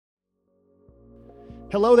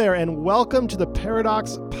Hello there, and welcome to the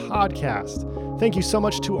Paradox Podcast. Thank you so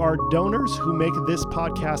much to our donors who make this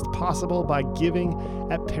podcast possible by giving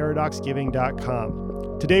at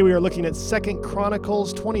paradoxgiving.com. Today we are looking at 2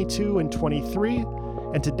 Chronicles 22 and 23,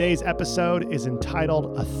 and today's episode is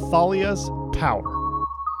entitled Athaliah's Power.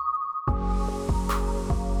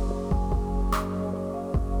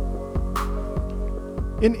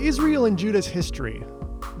 In Israel and Judah's history,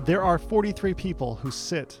 there are 43 people who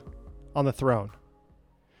sit on the throne.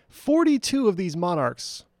 42 of these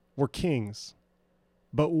monarchs were kings,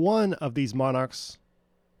 but one of these monarchs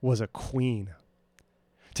was a queen.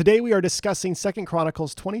 Today we are discussing 2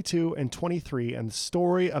 Chronicles 22 and 23 and the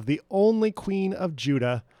story of the only queen of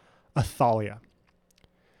Judah, Athaliah.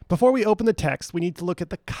 Before we open the text, we need to look at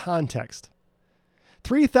the context.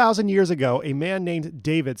 3,000 years ago, a man named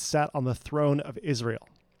David sat on the throne of Israel.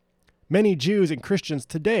 Many Jews and Christians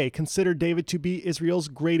today consider David to be Israel's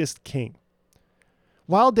greatest king.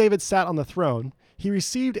 While David sat on the throne, he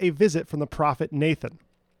received a visit from the prophet Nathan.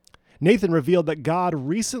 Nathan revealed that God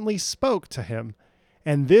recently spoke to him,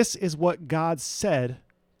 and this is what God said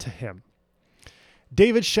to him.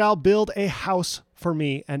 David shall build a house for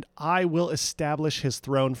me, and I will establish his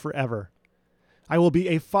throne forever. I will be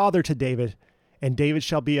a father to David, and David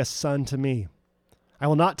shall be a son to me. I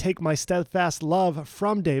will not take my steadfast love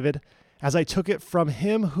from David, as I took it from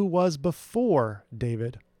him who was before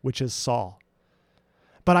David, which is Saul.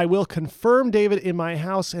 But I will confirm David in my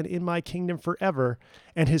house and in my kingdom forever,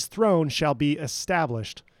 and his throne shall be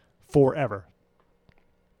established forever.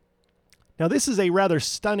 Now, this is a rather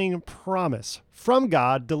stunning promise from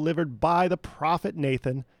God delivered by the prophet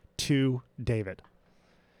Nathan to David.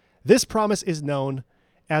 This promise is known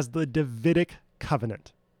as the Davidic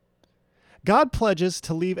covenant. God pledges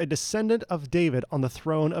to leave a descendant of David on the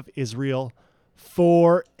throne of Israel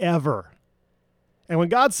forever. And when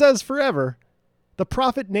God says forever, the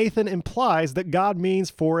prophet Nathan implies that God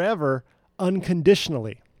means forever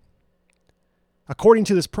unconditionally. According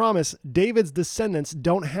to this promise, David's descendants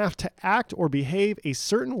don't have to act or behave a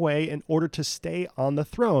certain way in order to stay on the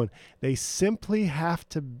throne. They simply have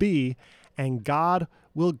to be, and God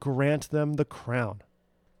will grant them the crown.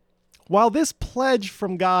 While this pledge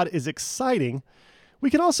from God is exciting,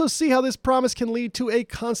 we can also see how this promise can lead to a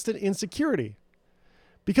constant insecurity.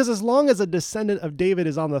 Because as long as a descendant of David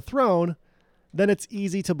is on the throne, then it's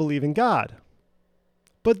easy to believe in God.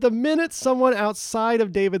 But the minute someone outside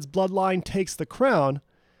of David's bloodline takes the crown,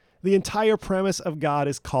 the entire premise of God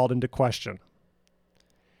is called into question.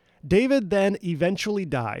 David then eventually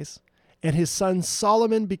dies, and his son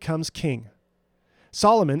Solomon becomes king.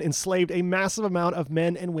 Solomon enslaved a massive amount of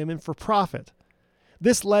men and women for profit.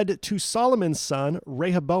 This led to Solomon's son,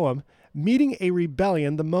 Rehoboam, meeting a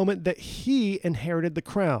rebellion the moment that he inherited the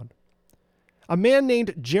crown. A man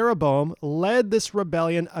named Jeroboam led this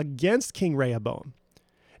rebellion against King Rehoboam.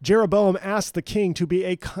 Jeroboam asked the king to be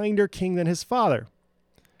a kinder king than his father.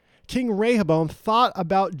 King Rehoboam thought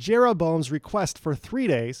about Jeroboam's request for 3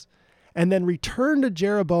 days and then returned to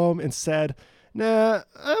Jeroboam and said, "Nah,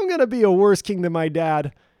 I'm going to be a worse king than my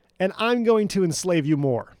dad, and I'm going to enslave you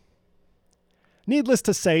more." Needless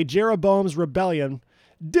to say, Jeroboam's rebellion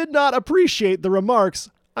did not appreciate the remarks,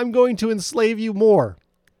 "I'm going to enslave you more."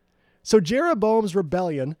 So Jeroboam's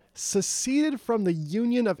rebellion seceded from the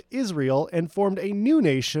union of Israel and formed a new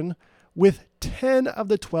nation with 10 of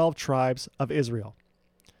the 12 tribes of Israel.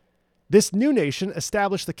 This new nation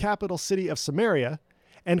established the capital city of Samaria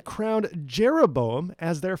and crowned Jeroboam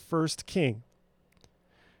as their first king.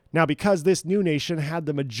 Now, because this new nation had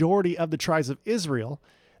the majority of the tribes of Israel,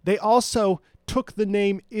 they also took the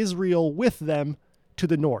name Israel with them to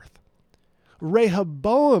the north.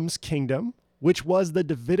 Rehoboam's kingdom, which was the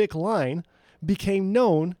Davidic line, became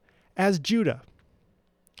known as Judah.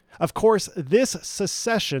 Of course, this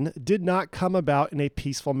secession did not come about in a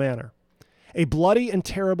peaceful manner. A bloody and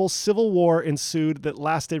terrible civil war ensued that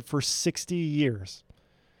lasted for 60 years.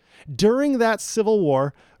 During that civil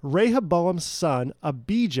war, Rehoboam's son,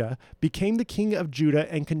 Abijah, became the king of Judah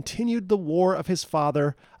and continued the war of his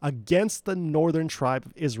father against the northern tribe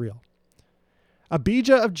of Israel.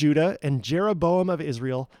 Abijah of Judah and Jeroboam of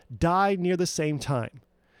Israel died near the same time,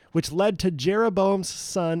 which led to Jeroboam's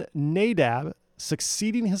son Nadab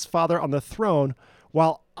succeeding his father on the throne,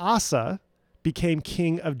 while Asa became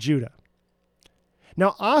king of Judah.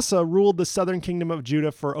 Now Asa ruled the southern kingdom of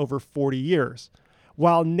Judah for over 40 years,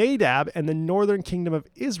 while Nadab and the northern kingdom of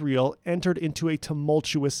Israel entered into a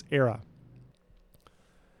tumultuous era.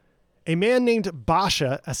 A man named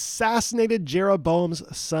Baasha assassinated Jeroboam's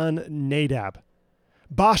son Nadab.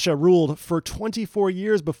 Baasha ruled for 24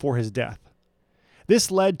 years before his death.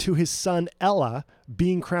 This led to his son Elah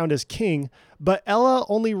being crowned as king, but Elah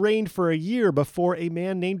only reigned for a year before a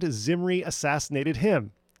man named Zimri assassinated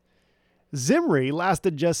him. Zimri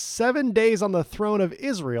lasted just 7 days on the throne of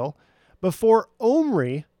Israel before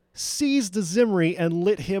Omri seized Zimri and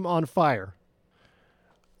lit him on fire.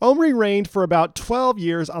 Omri reigned for about 12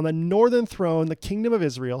 years on the northern throne, the kingdom of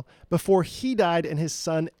Israel, before he died and his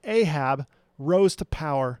son Ahab rose to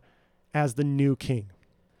power as the new king.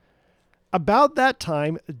 About that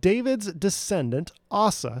time, David's descendant,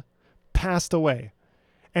 Asa, passed away,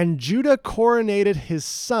 and Judah coronated his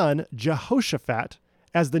son, Jehoshaphat,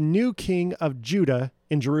 as the new king of Judah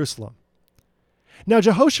in Jerusalem. Now,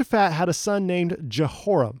 Jehoshaphat had a son named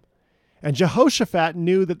Jehoram, and Jehoshaphat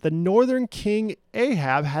knew that the northern king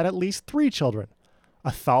Ahab had at least 3 children,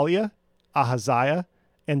 Athaliah, Ahaziah,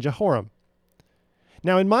 and Jehoram.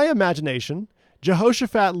 Now, in my imagination,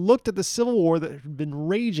 Jehoshaphat looked at the civil war that had been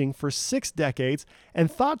raging for 6 decades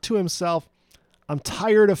and thought to himself, I'm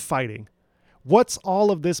tired of fighting. What's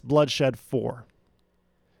all of this bloodshed for?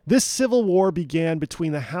 This civil war began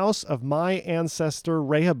between the house of my ancestor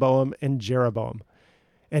Rehoboam and Jeroboam,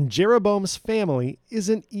 and Jeroboam's family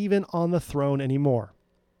isn't even on the throne anymore.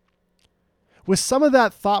 With some of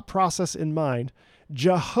that thought process in mind,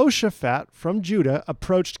 Jehoshaphat from Judah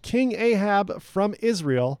approached King Ahab from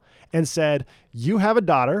Israel and said, you have a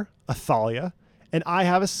daughter, Athaliah, and I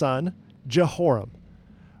have a son, Jehoram.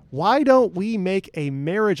 Why don't we make a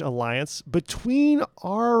marriage alliance between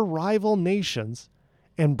our rival nations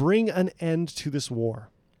and bring an end to this war?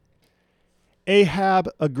 Ahab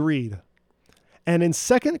agreed. And in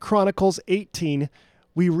 2 Chronicles 18,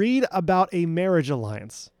 we read about a marriage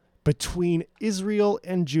alliance between Israel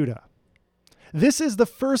and Judah. This is the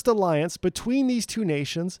first alliance between these two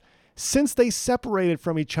nations since they separated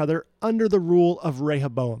from each other under the rule of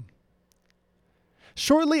Rehoboam.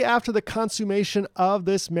 Shortly after the consummation of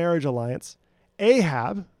this marriage alliance,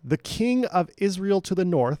 Ahab, the king of Israel to the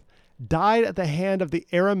north, died at the hand of the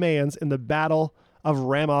Arameans in the battle of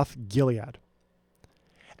Ramoth Gilead.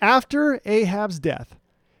 After Ahab's death,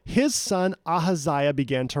 his son Ahaziah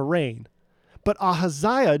began to reign, but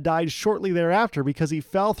Ahaziah died shortly thereafter because he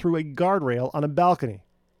fell through a guardrail on a balcony.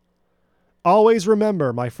 Always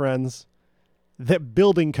remember, my friends, that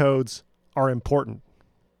building codes are important.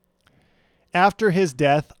 After his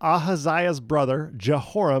death, Ahaziah's brother,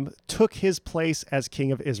 Jehoram, took his place as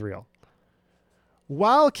king of Israel.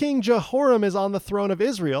 While King Jehoram is on the throne of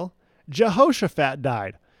Israel, Jehoshaphat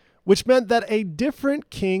died, which meant that a different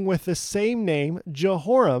king with the same name,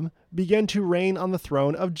 Jehoram, began to reign on the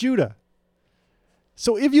throne of Judah.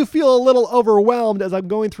 So if you feel a little overwhelmed as I'm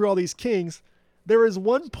going through all these kings, there is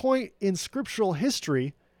one point in scriptural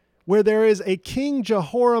history where there is a King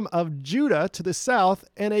Jehoram of Judah to the south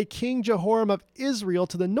and a King Jehoram of Israel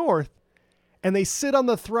to the north, and they sit on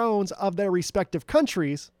the thrones of their respective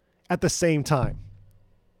countries at the same time.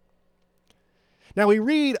 Now we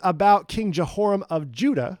read about King Jehoram of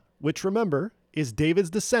Judah, which remember is David's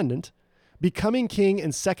descendant, becoming king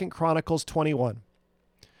in 2 Chronicles 21.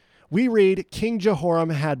 We read King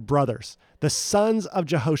Jehoram had brothers, the sons of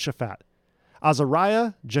Jehoshaphat,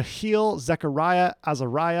 Azariah, Jehiel, Zechariah,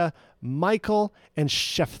 Azariah, Michael, and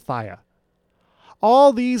Shephatiah.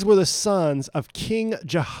 All these were the sons of King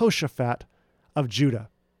Jehoshaphat of Judah.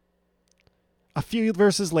 A few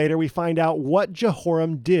verses later, we find out what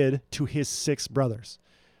Jehoram did to his 6 brothers.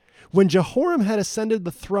 When Jehoram had ascended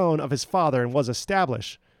the throne of his father and was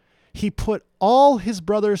established, he put all his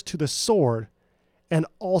brothers to the sword and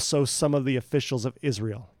also some of the officials of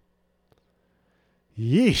Israel.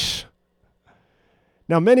 Yeesh.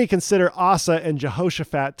 Now, many consider Asa and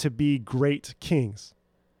Jehoshaphat to be great kings.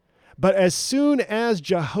 But as soon as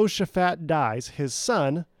Jehoshaphat dies, his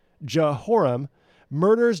son, Jehoram,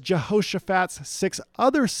 murders Jehoshaphat's 6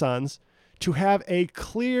 other sons to have a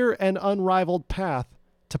clear and unrivaled path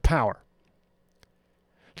to power.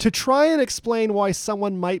 To try and explain why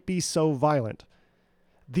someone might be so violent,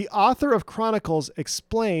 the author of Chronicles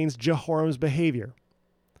explains Jehoram's behavior.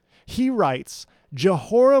 He writes,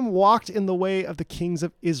 Jehoram walked in the way of the kings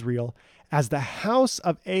of Israel as the house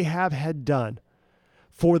of Ahab had done.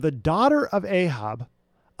 For the daughter of Ahab,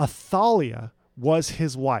 Athaliah, was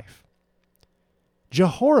his wife.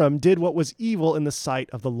 Jehoram did what was evil in the sight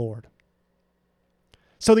of the Lord.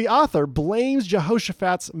 So the author blames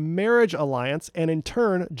Jehoshaphat's marriage alliance and in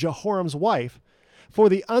turn Jehoram's wife for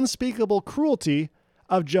the unspeakable cruelty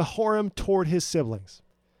of Jehoram toward his siblings.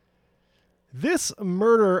 This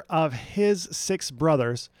murder of his 6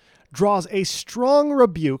 brothers draws a strong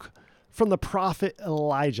rebuke from the prophet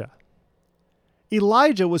Elijah.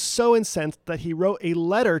 Elijah was so incensed that he wrote a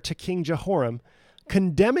letter to King Jehoram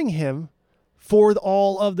condemning him for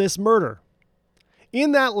all of this murder.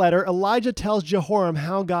 In that letter, Elijah tells Jehoram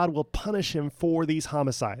how God will punish him for these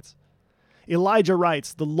homicides. Elijah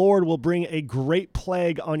writes, "The Lord will bring a great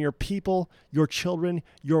plague on your people, your children,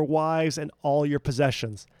 your wives, and all your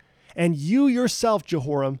possessions. And you yourself,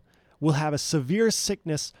 Jehoram, will have a severe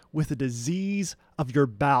sickness with a disease of your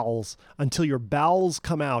bowels until your bowels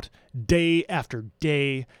come out day after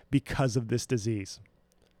day because of this disease."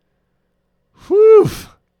 Whew!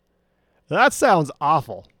 That sounds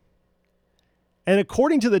awful. And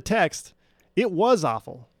according to the text, it was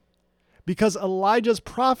awful, because Elijah's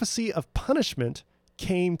prophecy of punishment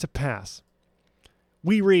came to pass.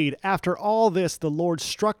 We read, "After all this, the Lord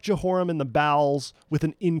struck Jehoram in the bowels with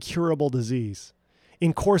an incurable disease.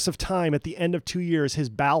 In course of time, at the end of 2 years, his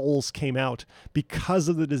bowels came out because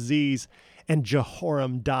of the disease, and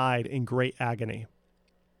Jehoram died in great agony."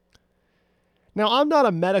 Now, I'm not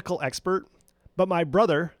a medical expert, but my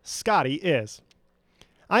brother, Scotty, is.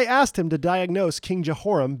 I asked him to diagnose King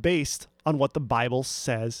Jehoram based on what the Bible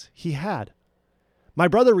says he had. My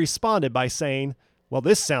brother responded by saying, "Well,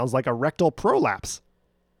 this sounds like a rectal prolapse."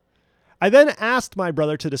 I then asked my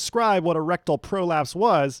brother to describe what a rectal prolapse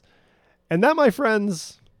was, and that, my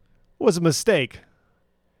friends, was a mistake.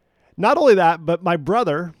 Not only that, but my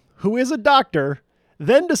brother, who is a doctor,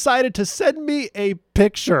 then decided to send me a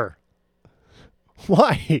picture.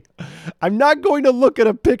 Why? I'm not going to look at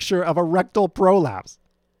a picture of a rectal prolapse.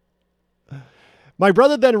 My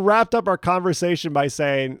brother then wrapped up our conversation by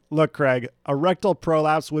saying, "Look, Craig, a rectal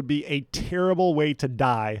prolapse would be a terrible way to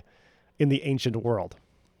die in the ancient world."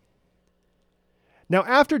 Now,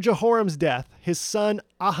 after Jehoram's death, his son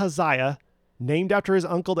Ahaziah, named after his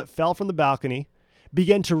uncle that fell from the balcony,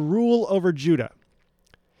 began to rule over Judah.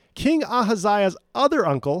 King Ahaziah's other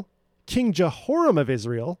uncle, King Jehoram of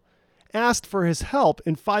Israel, asked for his help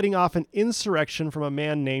in fighting off an insurrection from a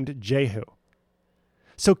man named Jehu.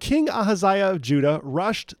 So King Ahaziah of Judah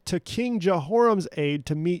rushed to King Jehoram's aid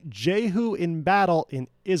to meet Jehu in battle in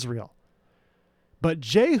Israel. But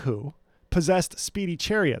Jehu possessed speedy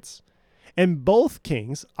chariots, and both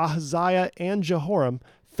kings, Ahaziah and Jehoram,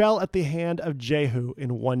 fell at the hand of Jehu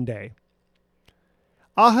in one day.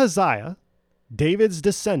 Ahaziah, David's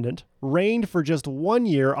descendant, reigned for just 1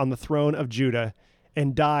 year on the throne of Judah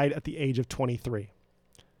and died at the age of 23.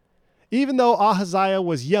 Even though Ahaziah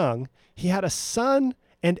was young, he had a son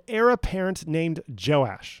and heir apparent named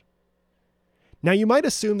Joash. Now you might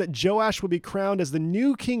assume that Joash would be crowned as the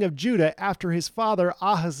new king of Judah after his father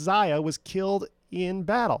Ahaziah was killed in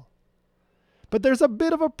battle. But there's a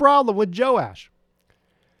bit of a problem with Joash.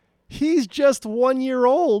 He's just 1 year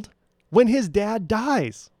old when his dad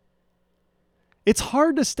dies. It's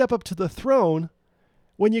hard to step up to the throne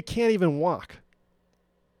when you can't even walk.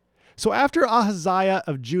 So after Ahaziah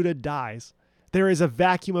of Judah dies, there is a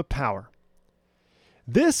vacuum of power.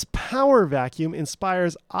 This power vacuum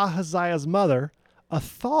inspires Ahaziah's mother,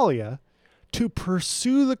 Athaliah, to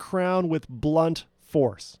pursue the crown with blunt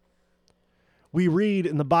force. We read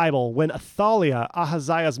in the Bible, when Athaliah,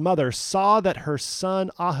 Ahaziah's mother, saw that her son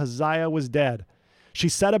Ahaziah was dead, she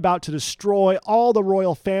set about to destroy all the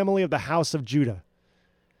royal family of the house of Judah.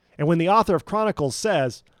 And when the author of Chronicles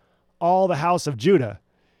says, all the house of Judah,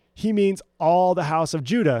 he means all the house of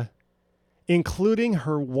Judah, including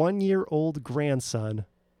her 1-year-old grandson,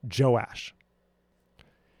 Joash.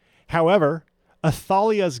 However,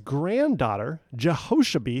 Athaliah's granddaughter,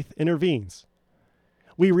 Jehoshabeth, intervenes.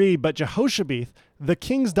 We read, "But Jehoshabeth, the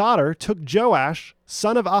king's daughter, took Joash,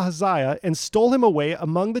 son of Ahaziah, and stole him away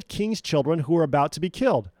among the king's children who were about to be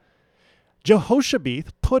killed. Jehoshabeth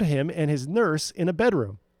put him and his nurse in a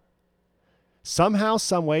bedroom. Somehow,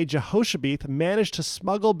 someway, Jehoshabeth managed to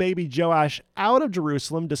smuggle baby Joash out of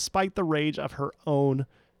Jerusalem despite the rage of her own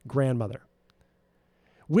grandmother.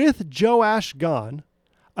 With Joash gone,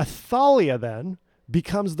 Athaliah then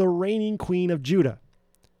becomes the reigning queen of Judah.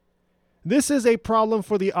 This is a problem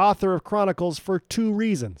for the author of Chronicles for 2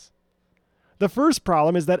 reasons. The first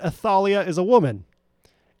problem is that Athaliah is a woman,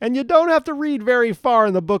 and you don't have to read very far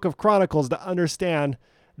in the book of Chronicles to understand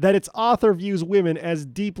that its author views women as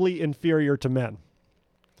deeply inferior to men.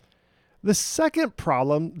 The second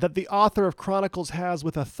problem that the author of Chronicles has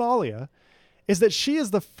with Athaliah is that she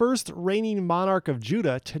is the first reigning monarch of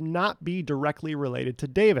Judah to not be directly related to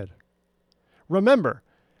David. Remember,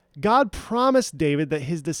 God promised David that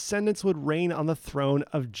his descendants would reign on the throne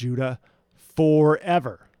of Judah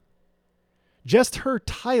forever. Just her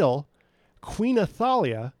title, Queen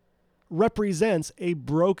Athaliah, represents a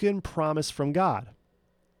broken promise from God.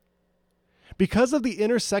 Because of the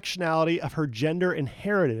intersectionality of her gender and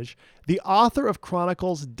heritage, the author of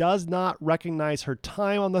Chronicles does not recognize her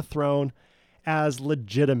time on the throne as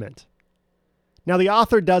legitimate. Now, the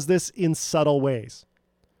author does this in subtle ways.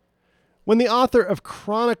 When the author of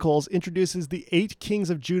Chronicles introduces the 8 kings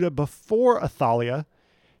of Judah before Athaliah,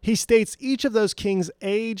 he states each of those kings'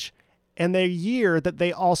 age and the year that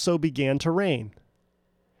they also began to reign.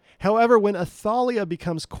 However, when Athaliah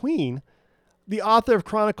becomes queen, the author of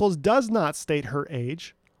Chronicles does not state her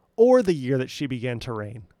age or the year that she began to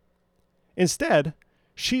reign. Instead,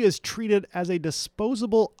 she is treated as a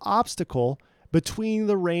disposable obstacle between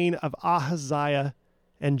the reign of Ahaziah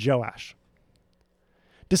and Joash.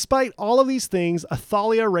 Despite all of these things,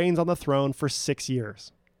 Athaliah reigns on the throne for 6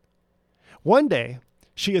 years. One day,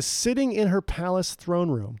 she is sitting in her palace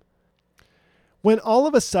throne room when all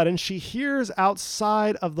of a sudden she hears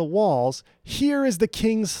outside of the walls, "Here is the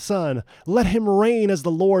king's son. Let him reign as the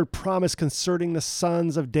Lord promised concerning the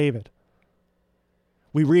sons of David."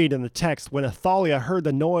 We read in the text, when Athaliah heard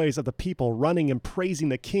the noise of the people running and praising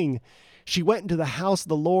the king, she went into the house of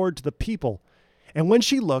the Lord to the people. And when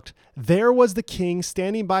she looked, there was the king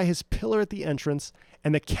standing by his pillar at the entrance,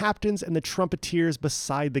 and the captains and the trumpeters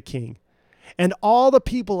beside the king. And all the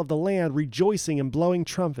people of the land rejoicing and blowing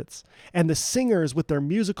trumpets, and the singers with their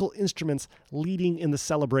musical instruments leading in the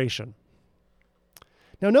celebration.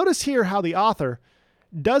 Now notice here how the author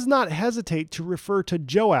does not hesitate to refer to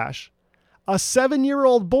Joash, a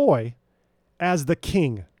 7-year-old boy, as the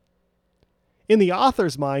king. In the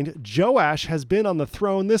author's mind, Joash has been on the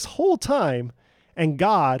throne this whole time, and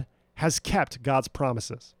God has kept God's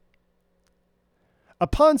promises.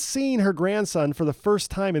 Upon seeing her grandson for the first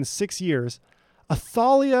time in 6 years,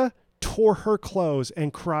 Athaliah tore her clothes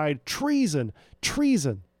and cried, "Treason!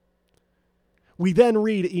 Treason!" We then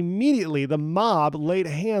read immediately the mob laid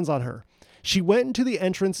hands on her. She went into the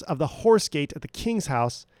entrance of the horse gate at the king's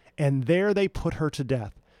house, and there they put her to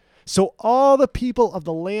death. So all the people of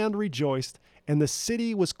the land rejoiced, and the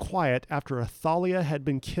city was quiet after Athaliah had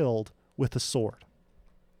been killed with the sword.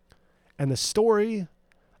 And the story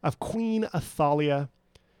of Queen Athaliah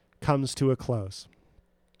comes to a close.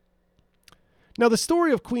 Now, the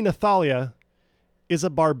story of Queen Athaliah is a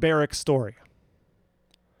barbaric story.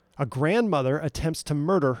 A grandmother attempts to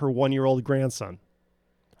murder her 1-year-old grandson.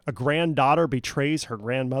 A granddaughter betrays her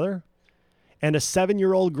grandmother, and a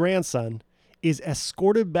 7-year-old grandson is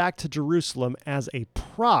escorted back to Jerusalem as a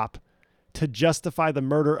prop to justify the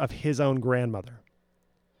murder of his own grandmother.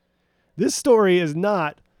 This story is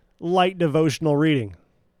not light devotional reading.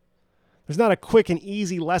 There's not a quick and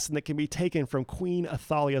easy lesson that can be taken from Queen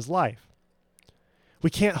Athaliah's life. We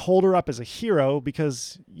can't hold her up as a hero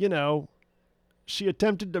because, she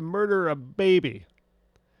attempted to murder a baby.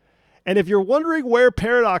 And if you're wondering where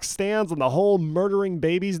Paradox stands on the whole murdering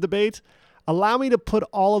babies debate, allow me to put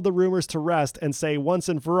all of the rumors to rest and say once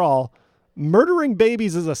and for all, murdering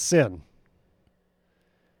babies is a sin.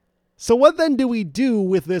 So what then do we do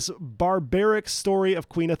with this barbaric story of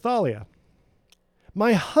Queen Athaliah?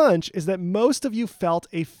 My hunch is that most of you felt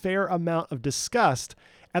a fair amount of disgust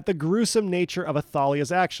at the gruesome nature of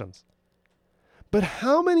Athaliah's actions. But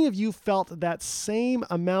how many of you felt that same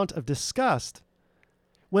amount of disgust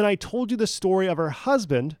when I told you the story of her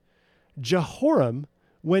husband, Jehoram,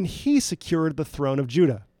 when he secured the throne of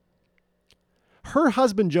Judah? Her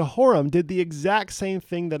husband Jehoram did the exact same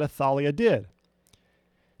thing that Athaliah did.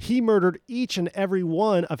 He murdered each and every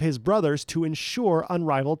one of his brothers to ensure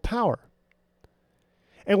unrivaled power.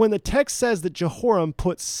 And when the text says that Jehoram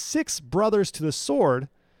put 6 brothers to the sword,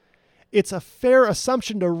 it's a fair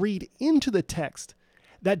assumption to read into the text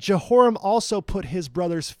that Jehoram also put his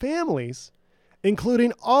brothers' families,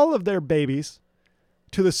 including all of their babies,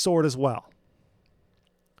 to the sword as well.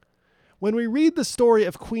 When we read the story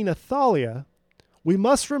of Queen Athaliah, we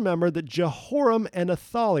must remember that Jehoram and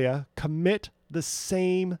Athaliah commit the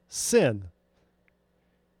same sin.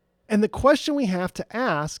 And the question we have to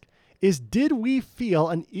ask is, did we feel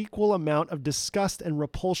an equal amount of disgust and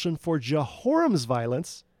repulsion for Jehoram's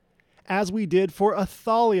violence as we did for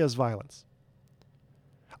Athaliah's violence?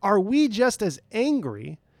 Are we just as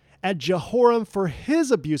angry at Jehoram for his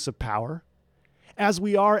abuse of power as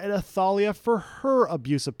we are at Athaliah for her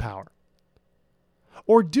abuse of power?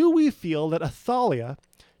 Or do we feel that Athaliah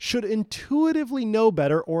should intuitively know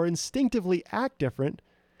better or instinctively act different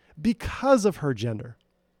because of her gender?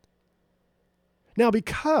 Now,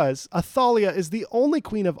 because Athaliah is the only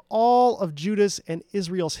queen of all of Judah's and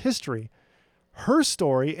Israel's history, her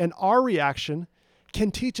story and our reaction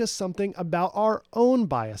can teach us something about our own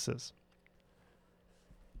biases.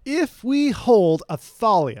 If we hold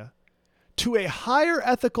Athaliah to a higher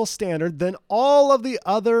ethical standard than all of the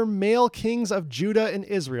other male kings of Judah and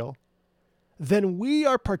Israel, then we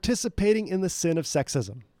are participating in the sin of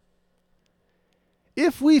sexism.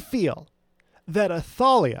 If we feel that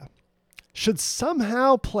Athaliah should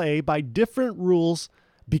somehow play by different rules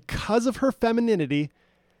because of her femininity,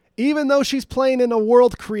 even though she's playing in a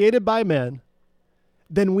world created by men,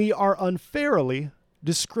 then we are unfairly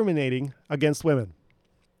discriminating against women.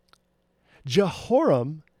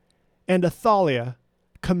 Jehoram and Athaliah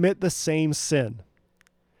commit the same sin.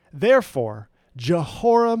 Therefore,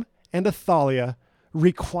 Jehoram and Athaliah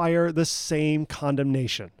require the same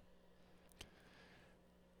condemnation.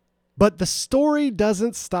 But the story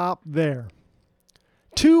doesn't stop there.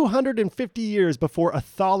 250 years before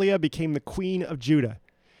Athaliah became the queen of Judah,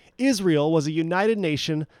 Israel was a united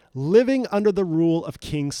nation living under the rule of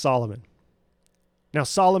King Solomon. Now,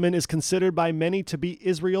 Solomon is considered by many to be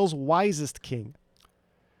Israel's wisest king.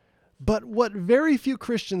 But what very few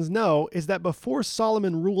Christians know is that before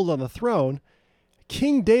Solomon ruled on the throne,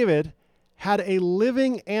 King David had a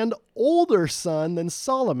living and older son than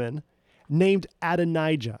Solomon named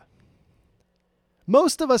Adonijah.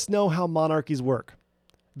 Most of us know how monarchies work.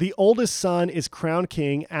 The oldest son is crowned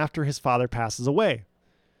king after his father passes away.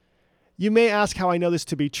 You may ask how I know this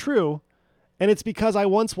to be true, and it's because I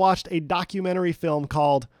once watched a documentary film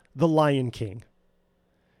called The Lion King.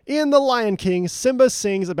 In The Lion King, Simba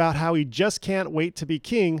sings about how he just can't wait to be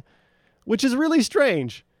king, which is really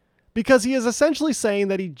strange, because he is essentially saying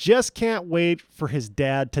that he just can't wait for his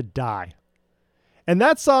dad to die. And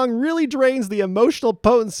that song really drains the emotional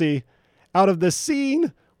potency out of the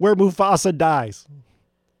scene where Mufasa dies.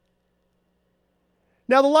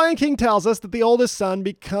 Now, The Lion King tells us that the oldest son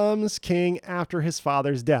becomes king after his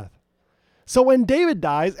father's death. So when David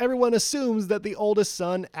dies, everyone assumes that the oldest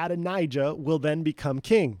son, Adonijah, will then become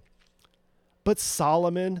king. But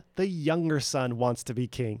Solomon, the younger son, wants to be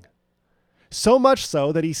king. So much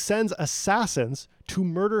so that he sends assassins to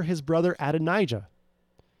murder his brother Adonijah.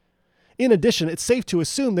 In addition, it's safe to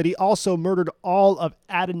assume that he also murdered all of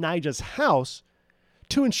Adonijah's house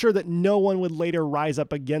to ensure that no one would later rise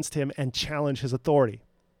up against him and challenge his authority.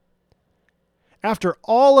 After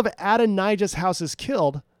all of Adonijah's house is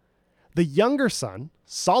killed, the younger son,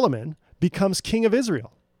 Solomon, becomes king of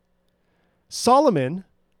Israel. Solomon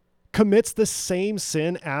commits the same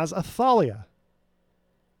sin as Athaliah.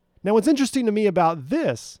 Now, what's interesting to me about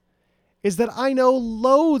this is that I know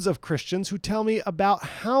loads of Christians who tell me about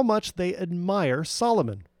how much they admire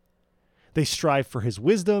Solomon. They strive for his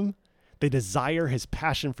wisdom, they desire his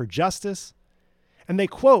passion for justice, and they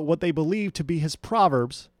quote what they believe to be his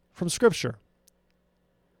proverbs from Scripture.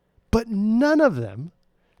 But none of them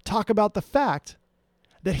talk about the fact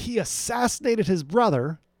that he assassinated his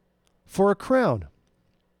brother for a crown.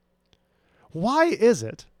 Why is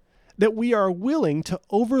it that we are willing to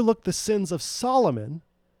overlook the sins of Solomon,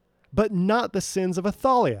 but not the sins of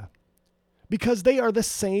Athaliah? Because they are the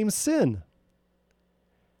same sin.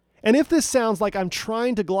 And if this sounds like I'm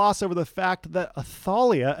trying to gloss over the fact that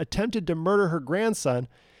Athaliah attempted to murder her grandson,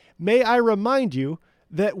 may I remind you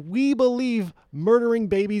that we believe murdering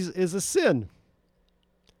babies is a sin.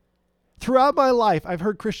 Throughout my life, I've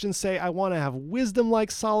heard Christians say, I want to have wisdom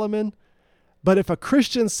like Solomon. But if a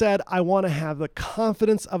Christian said, I want to have the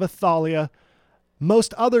confidence of Athaliah,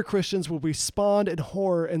 most other Christians will respond in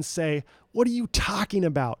horror and say, what are you talking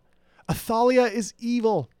about? Athaliah is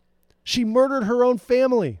evil. She murdered her own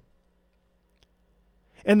family.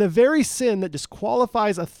 And the very sin that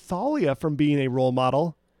disqualifies Athaliah from being a role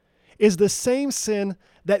model is the same sin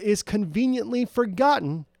that is conveniently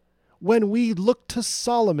forgotten when we look to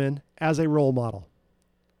Solomon as a role model.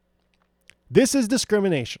 This is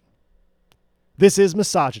discrimination. This is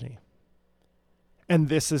misogyny. And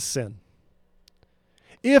this is sin.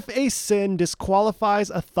 If a sin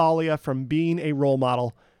disqualifies Athaliah from being a role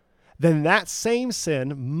model, then that same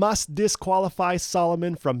sin must disqualify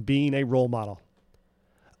Solomon from being a role model.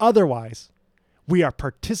 Otherwise, we are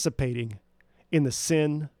participating in the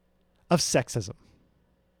sin of sexism.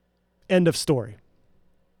 End of story.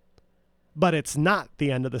 But it's not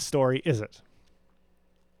the end of the story, is it?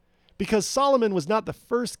 Because Solomon was not the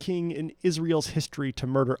first king in Israel's history to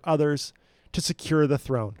murder others to secure the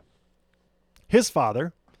throne. His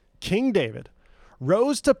father, King David,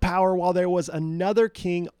 rose to power while there was another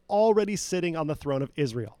king already sitting on the throne of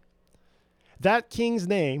Israel. That king's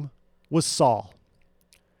name was Saul.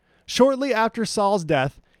 Shortly after Saul's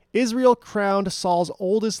death, Israel crowned Saul's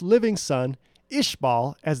oldest living son,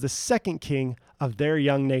 Ishbaal, as the second king of their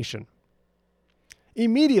young nation.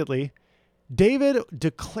 Immediately, David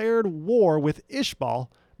declared war with Ishbaal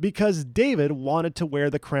because David wanted to wear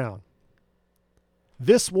the crown.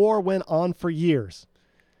 This war went on for years.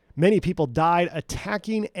 Many people died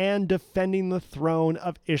attacking and defending the throne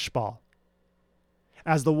of Ishbaal.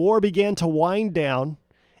 As the war began to wind down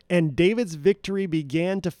and David's victory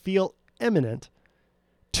began to feel imminent,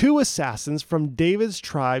 2 assassins from David's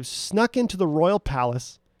tribe snuck into the royal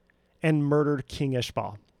palace and murdered King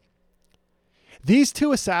Ishbaal. These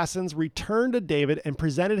 2 assassins returned to David and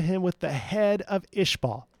presented him with the head of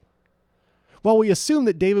Ishbaal. While we assume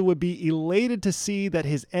that David would be elated to see that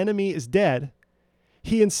his enemy is dead,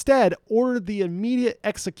 he instead ordered the immediate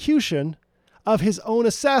execution of his own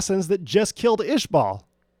assassins that just killed Ishbaal.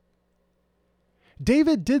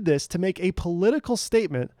 David did this to make a political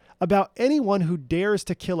statement about anyone who dares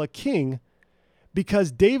to kill a king,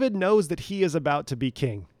 because David knows that he is about to be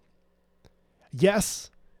king.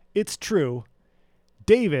 Yes, it's true.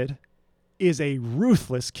 David is a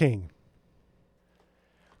ruthless king.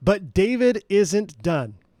 But David isn't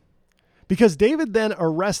done, because David then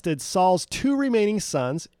arrested Saul's 2 remaining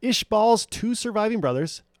sons, Ishbaal's 2 surviving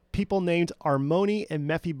brothers, people named Armoni and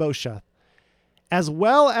Mephibosheth, as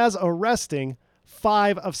well as arresting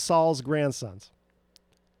 5 of Saul's grandsons.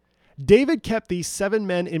 David kept these 7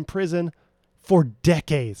 men in prison for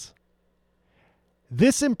decades.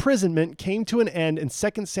 This imprisonment came to an end in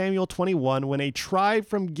 2 Samuel 21 when a tribe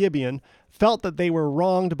from Gibeon felt that they were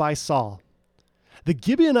wronged by Saul. The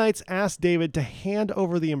Gibeonites asked David to hand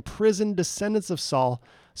over the imprisoned descendants of Saul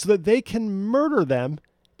so that they can murder them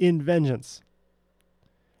in vengeance.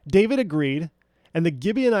 David agreed, and the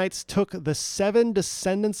Gibeonites took the 7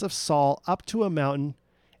 descendants of Saul up to a mountain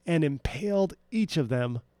and impaled each of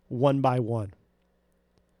them one by one.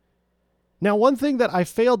 Now, one thing that I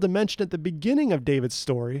failed to mention at the beginning of David's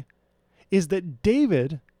story is that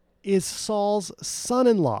David is Saul's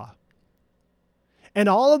son-in-law. And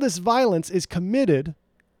all of this violence is committed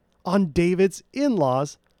on David's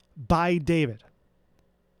in-laws by David.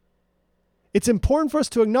 It's important for us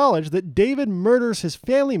to acknowledge that David murders his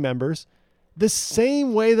family members the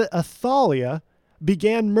same way that Athaliah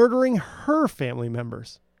began murdering her family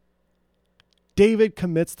members. David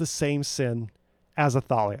commits the same sin as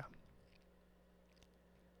Athaliah.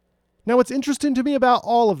 Now, what's interesting to me about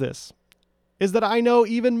all of this is that I know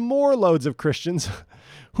even more loads of Christians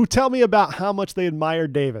who tell me about how much they admire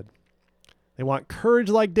David. They want courage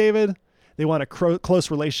like David. They want a close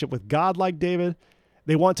relationship with God like David.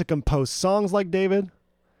 They want to compose songs like David.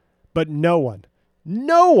 But no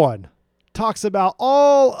one talks about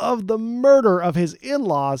all of the murder of his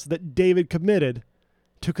in-laws that David committed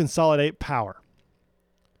to consolidate power.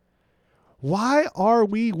 Why are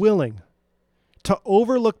we willing to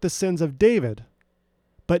overlook the sins of David,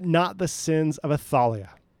 but not the sins of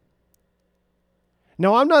Athaliah?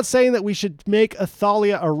 Now, I'm not saying that we should make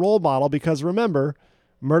Athaliah a role model because, remember,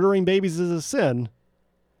 murdering babies is a sin.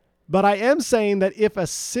 But I am saying that if a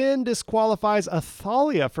sin disqualifies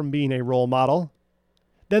Athaliah from being a role model,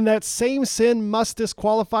 then that same sin must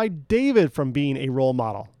disqualify David from being a role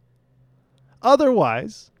model.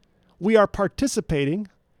 Otherwise, we are participating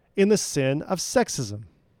in the sin of sexism.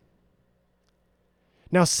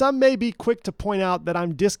 Now, some may be quick to point out that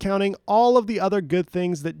I'm discounting all of the other good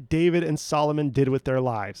things that David and Solomon did with their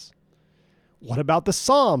lives. What about the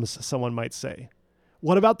Psalms, someone might say?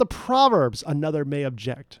 What about the Proverbs, another may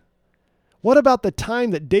object? What about the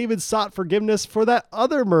time that David sought forgiveness for that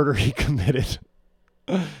other murder he committed?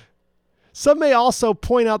 Some may also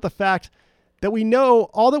point out the fact that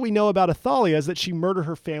all that we know about Athaliah is that she murdered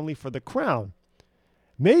her family for the crown.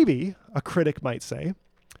 Maybe, a critic might say,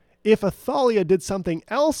 if Athaliah did something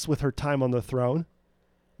else with her time on the throne,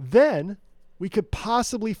 then we could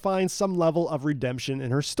possibly find some level of redemption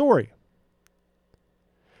in her story.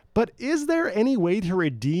 But is there any way to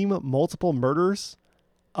redeem multiple murders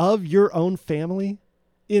of your own family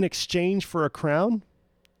in exchange for a crown?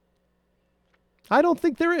 I don't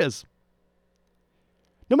think there is.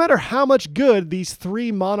 No matter how much good these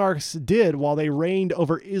 3 monarchs did while they reigned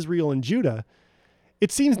over Israel and Judah,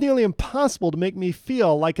 it seems nearly impossible to make me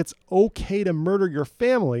feel like it's okay to murder your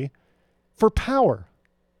family for power.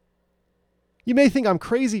 You may think I'm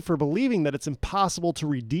crazy for believing that it's impossible to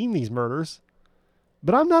redeem these murders,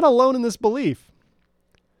 but I'm not alone in this belief.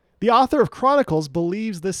 The author of Chronicles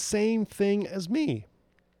believes the same thing as me.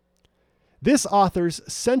 This author's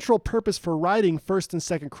central purpose for writing 1st and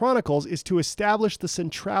 2nd Chronicles is to establish the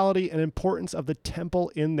centrality and importance of the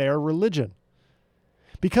temple in their religion.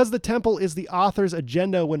 Because the temple is the author's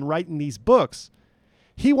agenda when writing these books,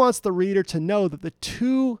 he wants the reader to know that the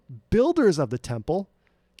 2 builders of the temple,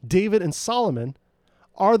 David and Solomon,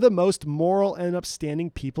 are the most moral and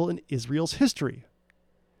upstanding people in Israel's history.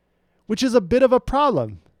 Which is a bit of a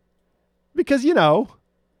problem. Because,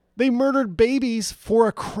 they murdered babies for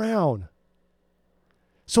a crown.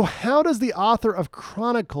 So how does the author of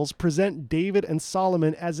Chronicles present David and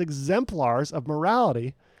Solomon as exemplars of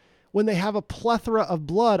morality when they have a plethora of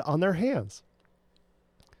blood on their hands?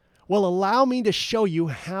 Well, allow me to show you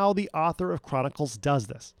how the author of Chronicles does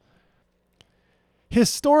this.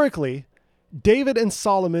 Historically, David and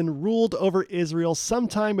Solomon ruled over Israel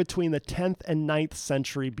sometime between the 10th and 9th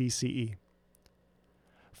century BCE.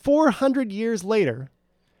 400 years later,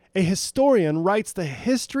 a historian writes the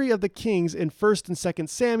history of the kings in 1st and 2nd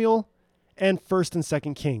Samuel and 1st and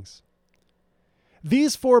 2nd Kings.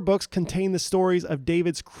 These 4 books contain the stories of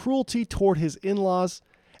David's cruelty toward his in-laws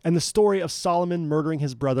and the story of Solomon murdering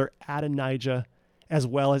his brother Adonijah, as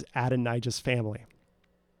well as Adonijah's family.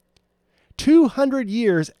 200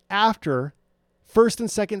 years after 1st and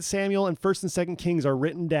 2nd Samuel and 1st and 2nd Kings are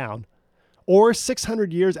written down, or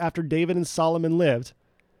 600 years after David and Solomon lived,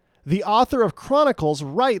 the author of Chronicles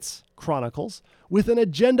writes Chronicles with an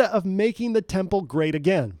agenda of making the temple great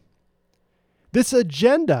again. This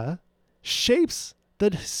agenda shapes the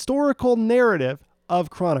historical narrative of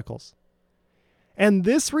Chronicles. And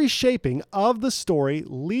this reshaping of the story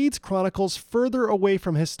leads Chronicles further away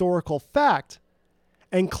from historical fact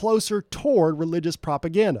and closer toward religious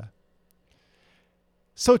propaganda.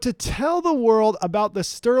 So to tell the world about the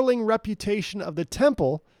sterling reputation of the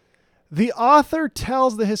temple, the author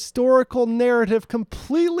tells the historical narrative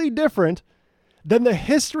completely different than the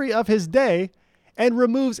history of his day and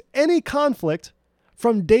removes any conflict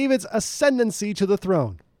from David's ascendancy to the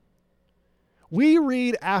throne. We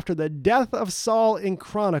read after the death of Saul in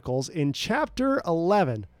Chronicles in chapter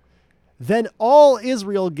 11, "Then all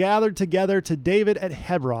Israel gathered together to David at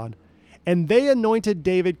Hebron, and they anointed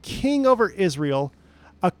David king over Israel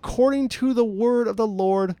according to the word of the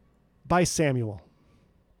Lord by Samuel."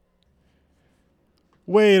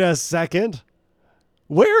 Wait a second.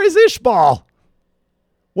 Where is Ishbal?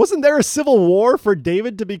 Wasn't there a civil war for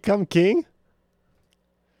David to become king?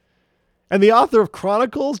 And the author of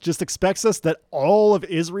Chronicles just expects us that all of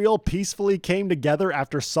Israel peacefully came together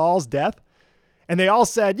after Saul's death. And they all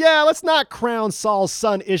said, yeah, let's not crown Saul's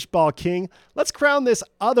son Ishbal king. Let's crown this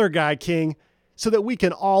other guy king so that we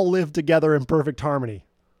can all live together in perfect harmony.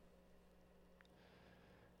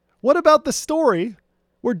 What about the story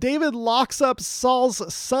where David locks up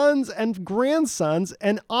Saul's sons and grandsons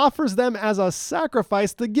and offers them as a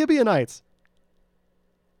sacrifice to the Gibeonites?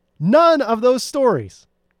 None of those stories,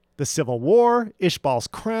 the civil war, Ishbal's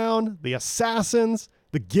crown, the assassins,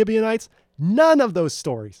 the Gibeonites, none of those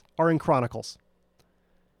stories are in Chronicles.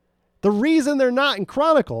 The reason they're not in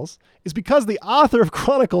Chronicles is because the author of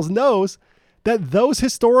Chronicles knows that those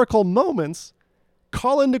historical moments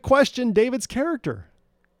call into question David's character,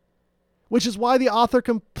 which is why the author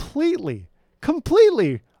completely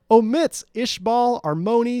omits Ishbal,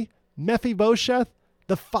 Armoni, Mephibosheth,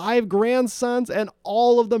 the 5 grandsons, and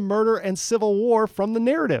all of the murder and civil war from the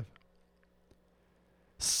narrative.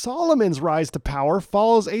 Solomon's rise to power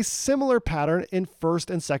follows a similar pattern in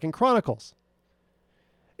 1st and 2nd Chronicles.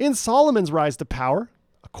 In Solomon's rise to power,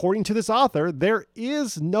 according to this author, there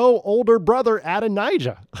is no older brother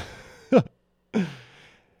Adonijah.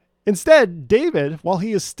 Instead, David, while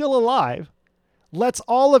he is still alive, lets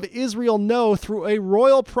all of Israel know through a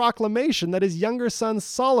royal proclamation that his younger son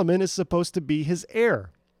Solomon is supposed to be his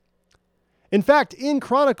heir. In fact, in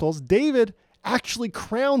Chronicles, David actually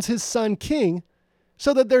crowns his son king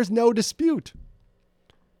so that there's no dispute.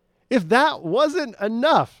 If that wasn't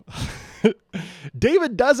enough,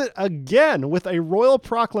 David does it again with a royal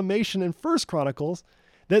proclamation in 1st Chronicles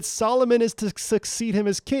that Solomon is to succeed him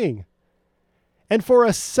as king. And for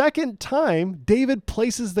a second time, David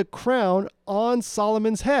places the crown on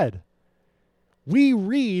Solomon's head. We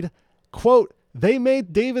read, quote, "They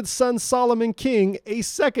made David's son Solomon king a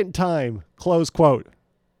second time," close quote.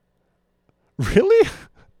 Really?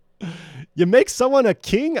 You make someone a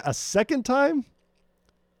king a second time?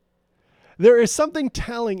 There is something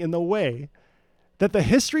telling in the way that the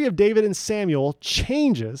history of David and Samuel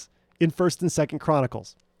changes in 1st and 2nd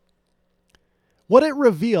Chronicles. What it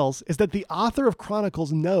reveals is that the author of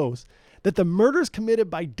Chronicles knows that the murders committed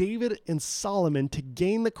by David and Solomon to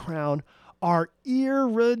gain the crown are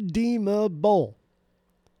irredeemable.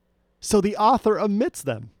 So the author omits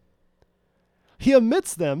them. He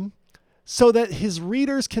omits them so that his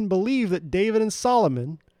readers can believe that David and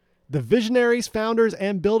Solomon, the visionaries, founders,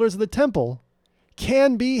 and builders of the temple,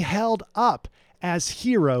 can be held up as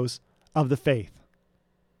heroes of the faith.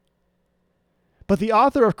 But the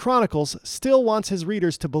author of Chronicles still wants his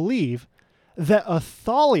readers to believe that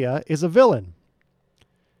Athaliah is a villain.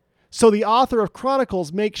 So the author of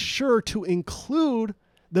Chronicles makes sure to include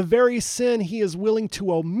the very sin he is willing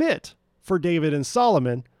to omit for David and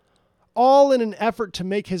Solomon, all in an effort to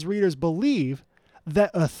make his readers believe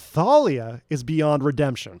that Athaliah is beyond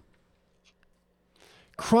redemption.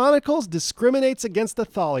 Chronicles discriminates against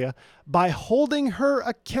Athaliah by holding her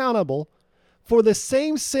accountable for the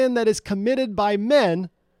same sin that is committed by men,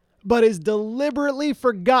 but is deliberately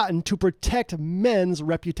forgotten to protect men's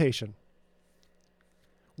reputation.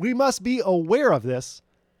 We must be aware of this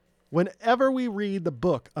whenever we read the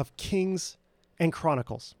book of Kings and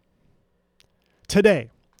Chronicles.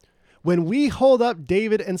 Today, when we hold up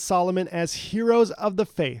David and Solomon as heroes of the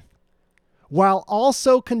faith, while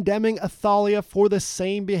also condemning Athaliah for the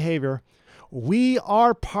same behavior, we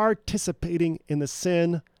are participating in the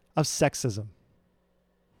sin of sexism.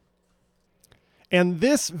 And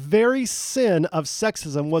this very sin of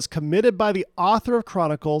sexism was committed by the author of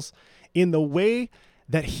Chronicles in the way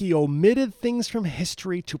that he omitted things from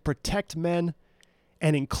history to protect men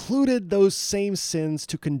and included those same sins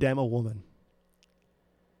to condemn a woman.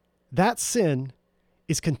 That sin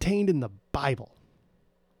is contained in the Bible.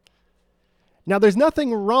 Now, there's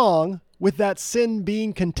nothing wrong with that sin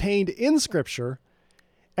being contained in Scripture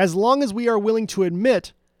as long as we are willing to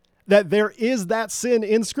admit that there is that sin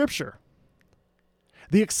in Scripture.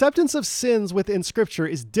 The acceptance of sins within Scripture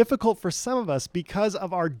is difficult for some of us because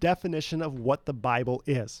of our definition of what the Bible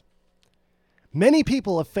is. Many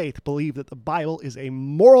people of faith believe that the Bible is a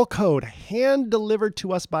moral code hand-delivered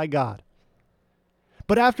to us by God.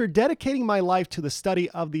 But after dedicating my life to the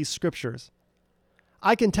study of these Scriptures,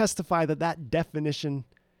 I can testify that that definition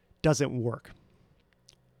doesn't work.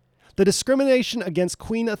 The discrimination against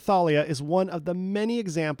Queen Athaliah is one of the many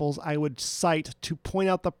examples I would cite to point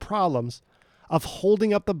out the problems of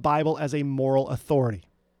holding up the Bible as a moral authority.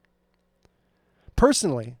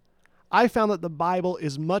 Personally, I found that the Bible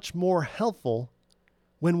is much more helpful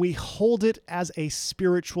when we hold it as a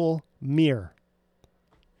spiritual mirror.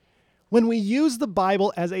 When we use the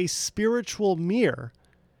Bible as a spiritual mirror,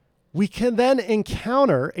 we can then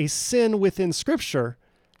encounter a sin within Scripture,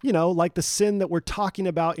 like the sin that we're talking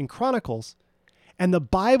about in Chronicles. And the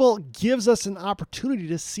Bible gives us an opportunity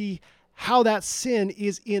to see how that sin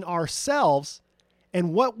is in ourselves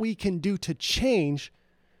and what we can do to change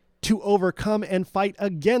to overcome and fight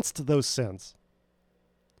against those sins.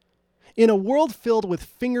 In a world filled with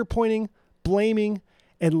finger-pointing, blaming,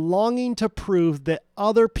 and longing to prove that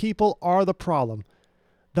other people are the problem,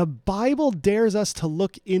 the Bible dares us to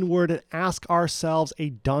look inward and ask ourselves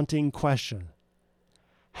a daunting question.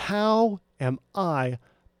 How am I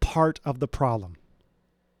part of the problem?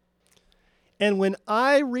 And when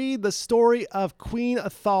I read the story of Queen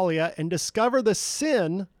Athaliah and discover the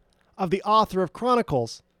sin of the author of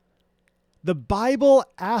Chronicles, the Bible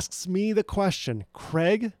asks me the question,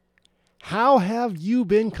 Craig, how have you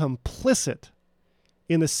been complicit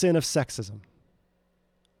in the sin of sexism?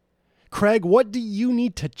 Craig, what do you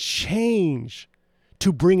need to change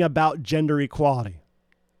to bring about gender equality?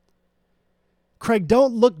 Craig,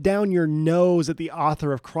 don't look down your nose at the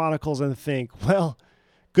author of Chronicles and think, well,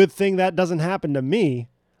 good thing that doesn't happen to me.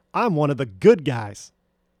 I'm one of the good guys.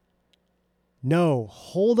 No,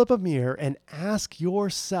 hold up a mirror and ask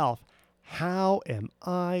yourself, how am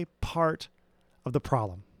I part of the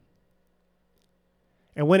problem?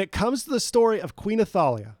 And when it comes to the story of Queen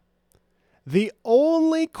Athaliah, the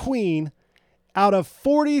only queen out of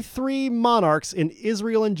 43 monarchs in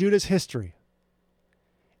Israel and Judah's history,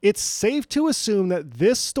 it's safe to assume that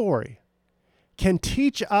this story can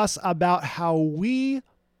teach us about how we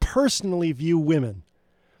personally view women,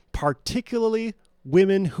 particularly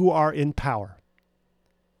women who are in power.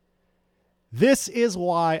 This is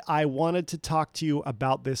why I wanted to talk to you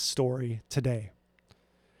about this story today.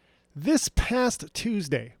 This past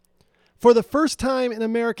Tuesday, for the first time in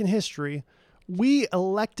American history, we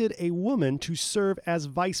elected a woman to serve as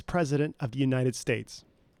Vice President of the United States.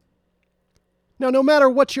 Now, no matter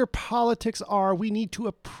what your politics are, we need to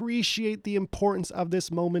appreciate the importance of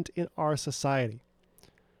this moment in our society.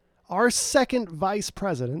 Our second Vice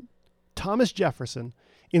President, Thomas Jefferson,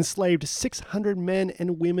 enslaved 600 men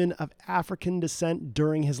and women of African descent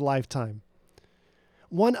during his lifetime.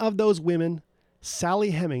 One of those women,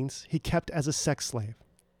 Sally Hemings, he kept as a sex slave.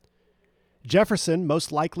 Jefferson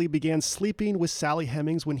most likely began sleeping with Sally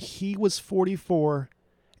Hemings when he was 44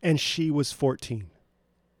 and she was 14.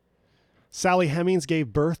 Sally Hemings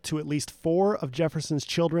gave birth to at least 4 of Jefferson's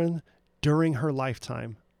children during her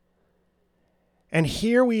lifetime. And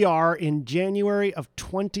here we are in January of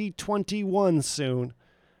 2021 soon,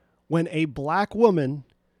 when a black woman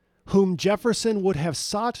whom Jefferson would have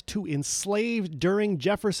sought to enslave during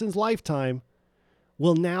Jefferson's lifetime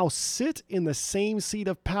will now sit in the same seat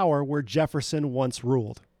of power where Jefferson once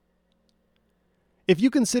ruled. If you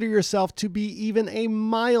consider yourself to be even a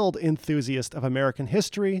mild enthusiast of American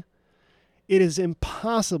history, it is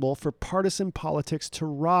impossible for partisan politics to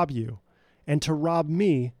rob you and to rob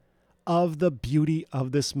me of the beauty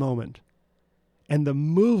of this moment and the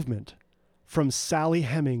movement from Sally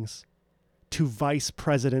Hemings to Vice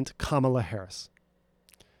President Kamala Harris.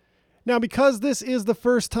 Now, because this is the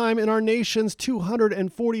first time in our nation's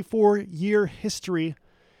 244-year history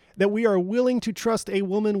that we are willing to trust a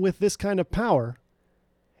woman with this kind of power,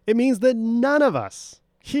 it means that none of us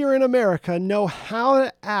here in America know how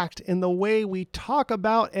to act in the way we talk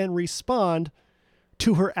about and respond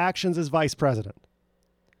to her actions as vice president.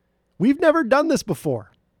 We've never done this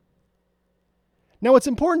before. Now, what's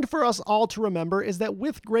important for us all to remember is that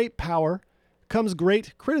with great power comes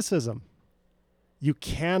great criticism. You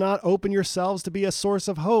cannot open yourselves to be a source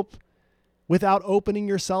of hope without opening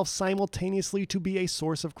yourself simultaneously to be a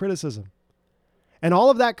source of criticism. And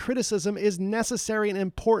all of that criticism is necessary and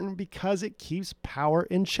important because it keeps power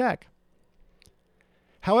in check.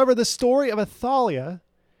 However, the story of Athaliah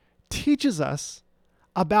teaches us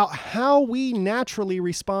about how we naturally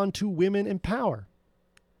respond to women in power.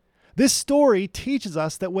 This story teaches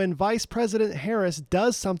us that when Vice President Harris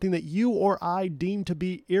does something that you or I deem to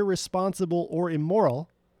be irresponsible or immoral,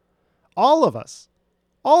 all of us,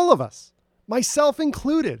 myself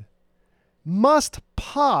included, must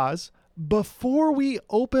pause before we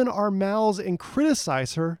open our mouths and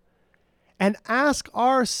criticize her and ask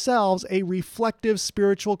ourselves a reflective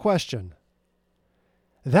spiritual question.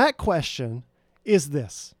 That question is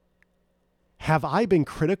this: have I been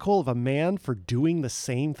critical of a man for doing the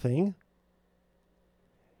same thing?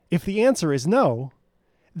 If the answer is no,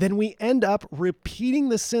 then we end up repeating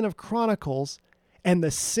the sin of Chronicles and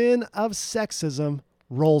the sin of sexism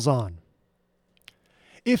rolls on.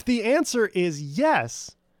 If the answer is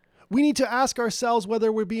yes, we need to ask ourselves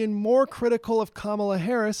whether we're being more critical of Kamala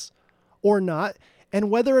Harris or not, and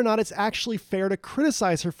whether or not it's actually fair to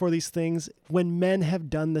criticize her for these things when men have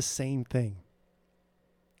done the same thing.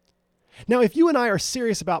 Now, if you and I are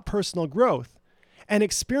serious about personal growth and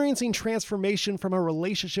experiencing transformation from a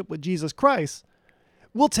relationship with Jesus Christ,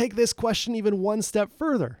 we'll take this question even one step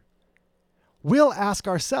further. We'll ask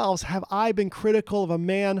ourselves, have I been critical of a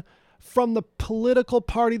man from the political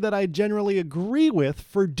party that I generally agree with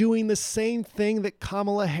for doing the same thing that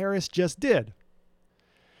Kamala Harris just did?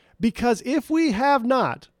 Because if we have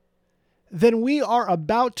not, then we are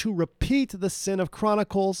about to repeat the sin of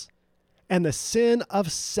Chronicles, and the sin of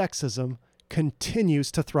sexism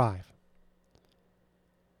continues to thrive.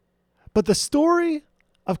 But the story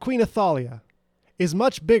of Queen Athaliah is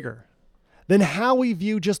much bigger than how we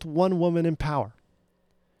view just one woman in power.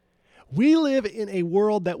 We live in a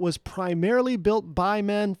world that was primarily built by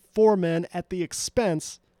men for men at the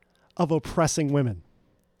expense of oppressing women.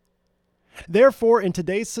 Therefore, in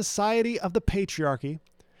today's society of the patriarchy,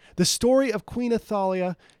 the story of Queen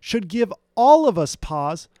Athaliah should give all of us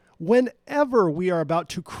pause whenever we are about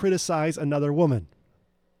to criticize another woman.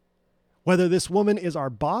 Whether this woman is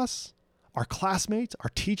our boss, our classmate,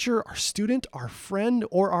 our teacher, our student, our friend,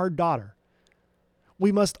 or our daughter,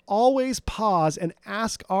 we must always pause and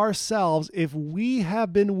ask ourselves if we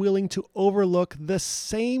have been willing to overlook the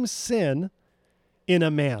same sin in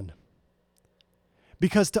a man.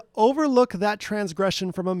 Because to overlook that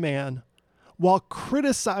transgression from a man while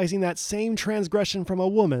criticizing that same transgression from a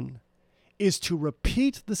woman is to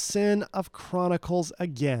repeat the sin of Chronicles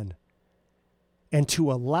again and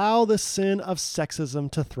to allow the sin of sexism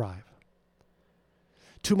to thrive.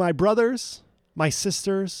 To my brothers, my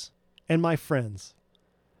sisters, and my friends,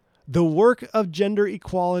 the work of gender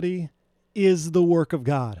equality is the work of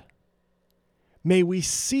God. May we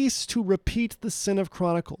cease to repeat the sin of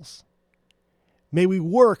Chronicles. May we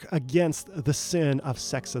work against the sin of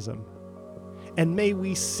sexism. And may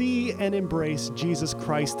we see and embrace Jesus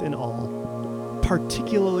Christ in all,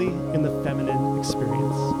 particularly in the feminine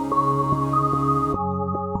experience.